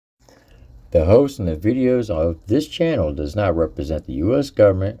The host and the videos of this channel does not represent the U.S.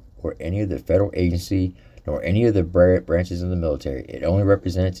 government or any of the federal agency nor any of the branches of the military. It only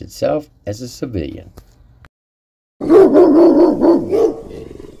represents itself as a civilian.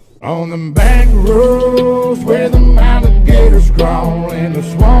 On the back roads where the alligators crawl in the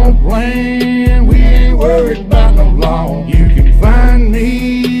swampland, we ain't worried about no law. You can find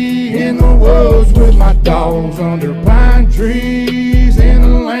me in the woods with my dogs under pine trees in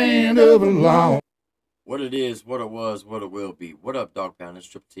the land of the law. What it is, what it was, what it will be. What up, Dog Pound? It's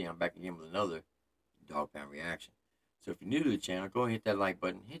Triple T. I'm back again with another Dog Pound reaction. So if you're new to the channel, go and hit that like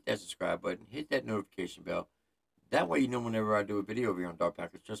button, hit that subscribe button, hit that notification bell. That way you know whenever I do a video over here on Dog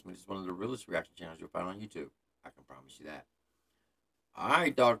Pound, because trust me, this is one of the realest reaction channels you'll find on YouTube. I can promise you that.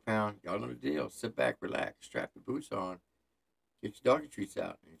 Alright, Dog Pound, y'all know the deal. Sit back, relax, strap your boots on, get your doggy treats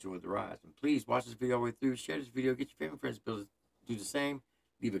out, and enjoy the ride. And please watch this video all the way through, share this video, get your family friends to do the same.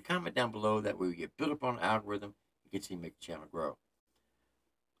 Leave a comment down below, that way we get built up on the algorithm and continue to make the channel grow.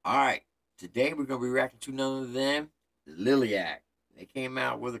 Alright, today we're going to be reacting to none other than Liliac. They came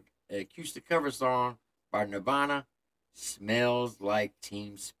out with an acoustic cover song by Nirvana, Smells Like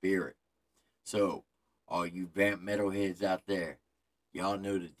Teen Spirit. So, all you vamp metalheads out there, y'all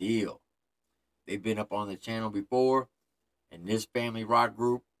know the deal. They've been up on the channel before, and this family rock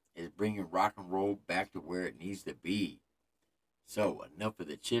group is bringing rock and roll back to where it needs to be. So, enough of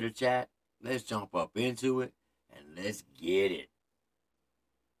the chitter chat. Let's jump up into it, and let's get it.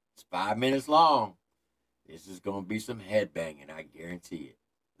 It's 5 minutes long. This is going to be some headbanging, I guarantee it.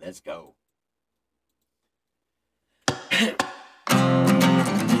 Let's go.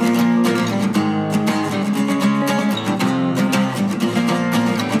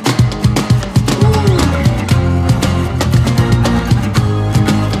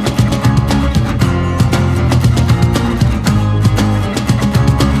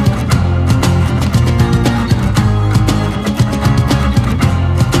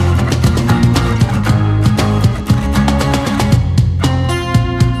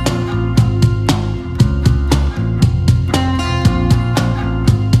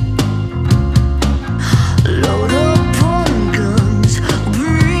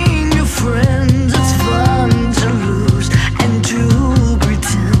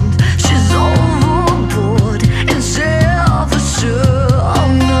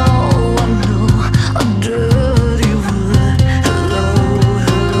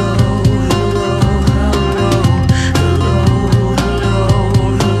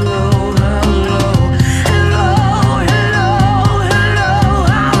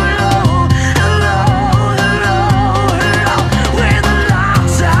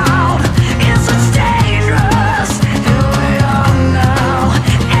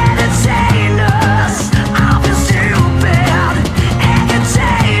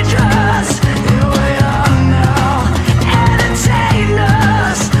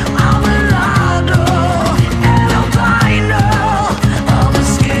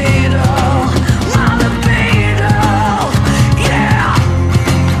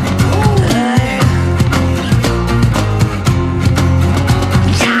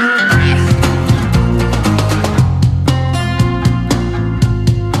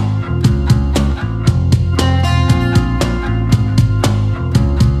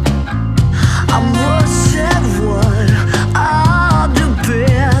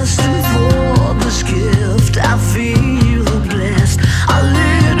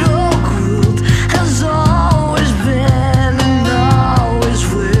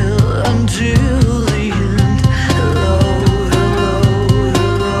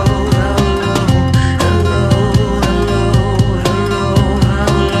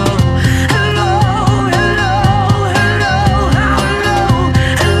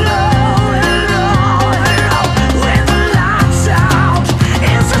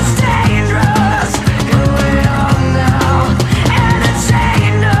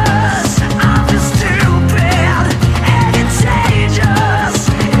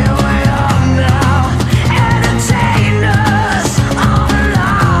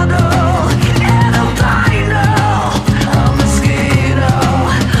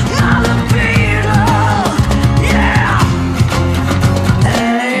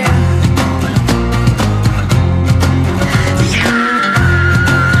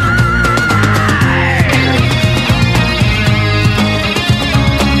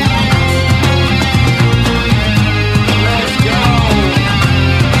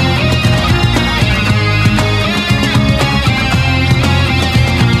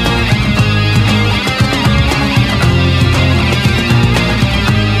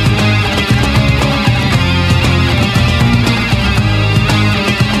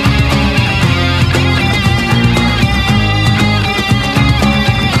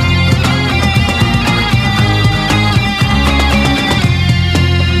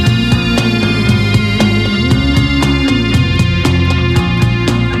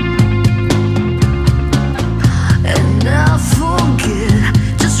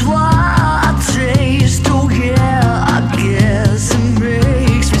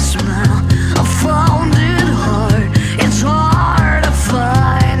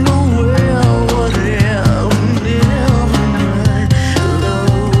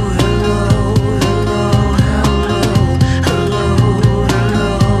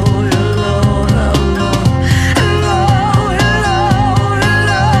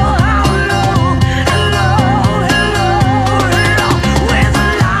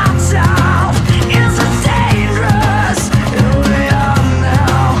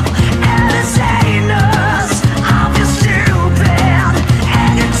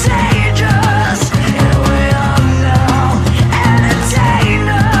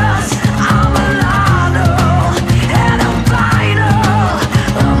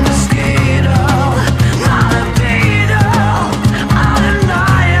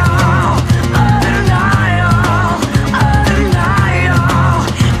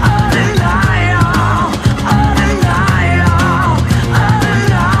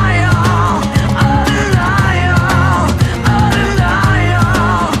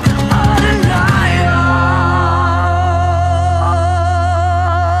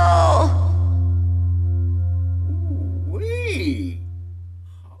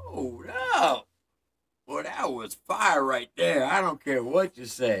 what you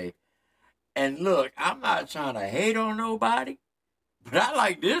say. And look, I'm not trying to hate on nobody, but I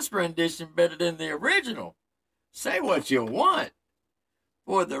like this rendition better than the original. Say what you want.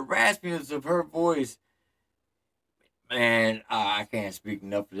 For the raspiness of her voice, man, I can't speak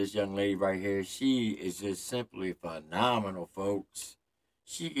enough for this young lady right here. She is just simply phenomenal, folks.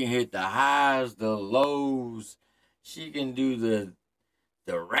 She can hit the highs, the lows. She can do the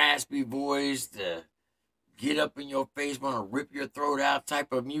raspy voice, the get up in your face, want to rip your throat out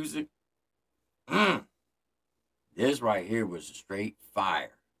type of music. This right here was straight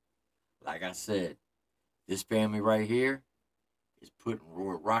fire. Like I said, this family right here is putting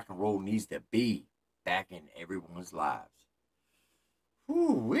where rock and roll needs to be back in everyone's lives.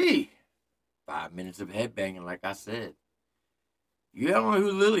 Whoo-wee. 5 minutes of headbanging, like I said. You don't know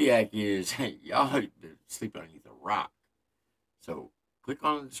who Liliac is. Y'all been sleeping underneath a rock. So, click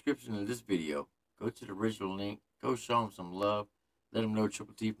on the description of this video. Go to the original link. Go show them some love. Let them know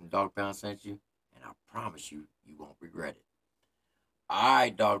Triple T from Dog Pound sent you. And I promise you, you won't regret it.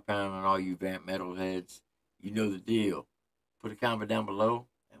 Alright, Dog Pound and all you vamp metal heads. You know the deal. Put a comment down below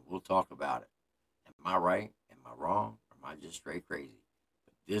and we'll talk about it. Am I right? Am I wrong? Or am I just straight crazy?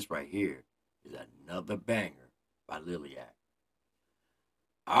 But this right here is another banger by Liliac.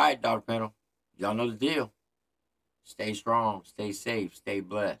 Alright, Dog Panel. Y'all know the deal. Stay strong, stay safe, stay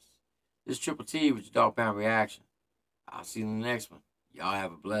blessed. This is Triple T with your Dog Pound reaction. I'll see you in the next one. Y'all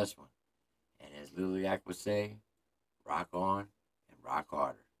have a blessed one. And as Liliac would say, rock on and rock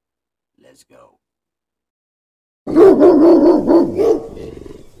harder. Let's go.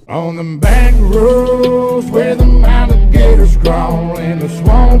 On them back roads where the alligators crawl in the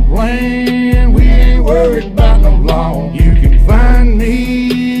swampland, we ain't worried about no law. You can find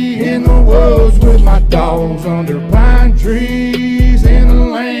me in the woods with my dogs under pine.